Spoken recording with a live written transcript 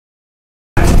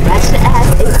has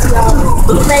ATL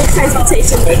bootleg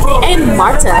transportation, aka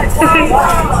Marta.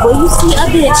 When you see a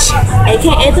bitch,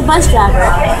 aka the bus driver,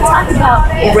 talk about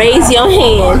raise your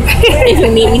hand if you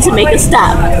need me to make a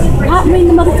stop. Not ring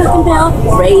the motherfucking bell,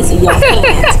 raise your hand.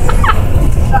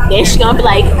 Then she gonna be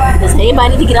like, does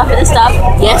anybody need to get off at the stop?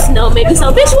 Yes, no, maybe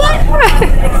so. Bitch, what?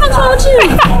 What's wrong with you?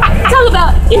 Talk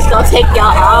about it's gonna take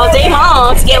y'all all day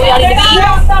long to get where y'all need to be.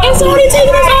 It's already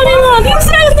taking us all day long. You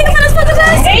see that? Think about this fucking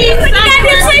time? You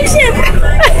goddamn section.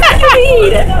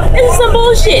 This is some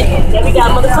bullshit. Then we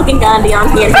got motherfucking Gandhi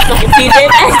on here in his fucking PJ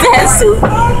Masks suit.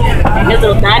 And his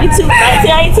little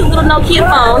 1992 little Nokia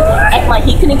phone, acting like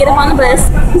he couldn't get up on the bus.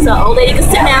 So old lady can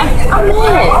sit down. I'm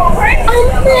mad.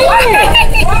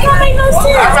 That don't make no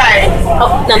sense. Alright.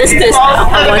 Oh, now listen to this. I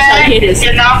want y'all to hear this.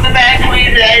 Getting off the back,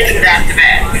 please. Get off the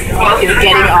back. You're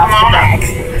getting off the back.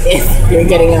 If you're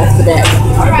getting off the back.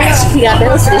 Bitch, we got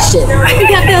bells for this shit. We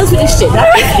got bells for this shit. Not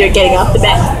if you're getting off the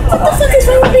back. What the fuck is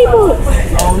wrong with people?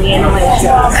 Only in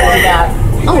Atlanta. We got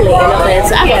only in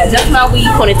Atlanta. I got just my weed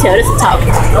ponytail. This is talking.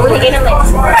 Only in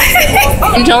Atlanta.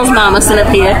 And Jones' mama sitting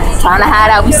up here trying to hide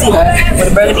out. We see her with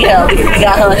a burgundy hair. We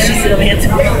got her. She's sitting over here too.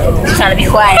 She's trying to be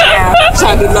quiet now.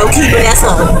 Trying to be low key, but that's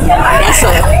her. That's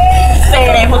her. Say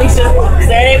it ain't Felicia.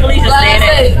 Say it ain't Felicia. Say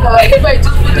it ain't. You pay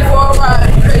 $2.50 for a ride.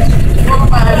 You pay $2.50 for a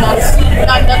ride. Not a seat,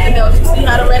 not nothing else. You see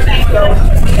how the rest of these go.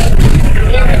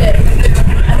 Every day.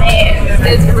 Man,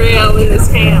 it's real in this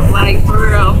camp. Like, for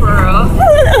real, for real.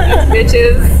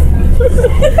 Bitches.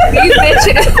 These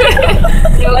bitches.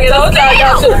 Yo, I told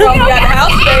y'all should have brought me out the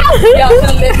house today. Y'all should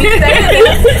have let me stay in there.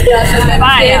 Y'all should have let me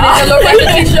stay in there. Little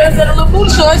regular t-shirts and a little booty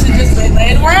shorts and just been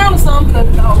laying around or something.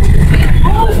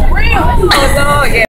 Oh, for real. Oh, yeah.